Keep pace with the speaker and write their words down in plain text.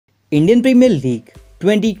Indian Premier League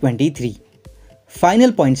 2023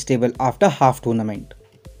 Final points table after half tournament.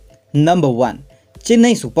 Number 1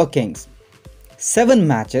 Chennai Super Kings 7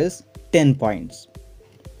 matches 10 points.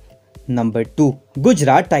 Number 2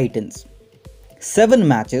 Gujarat Titans 7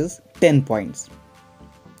 matches 10 points.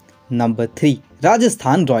 Number 3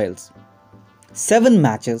 Rajasthan Royals 7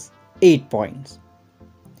 matches 8 points.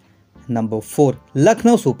 Number 4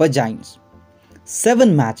 Lucknow Super Giants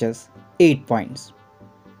 7 matches 8 points.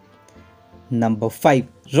 Number 5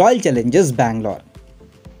 Royal Challengers Bangalore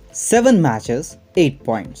 7 matches 8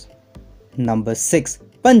 points. Number 6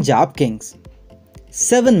 Punjab Kings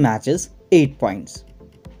 7 matches 8 points.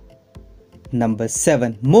 Number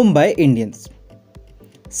 7 Mumbai Indians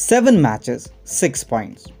 7 matches 6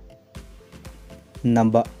 points.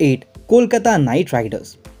 Number 8 Kolkata Knight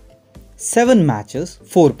Riders 7 matches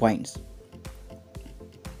 4 points.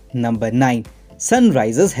 Number 9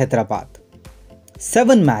 Sunrisers Hyderabad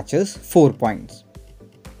 7 matches 4 points.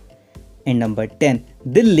 And number 10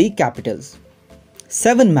 Delhi Capitals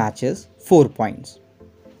 7 matches 4 points.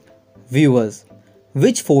 Viewers,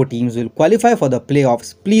 which 4 teams will qualify for the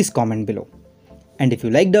playoffs? Please comment below. And if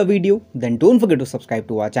you liked the video, then don't forget to subscribe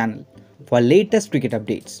to our channel for latest cricket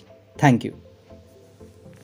updates. Thank you.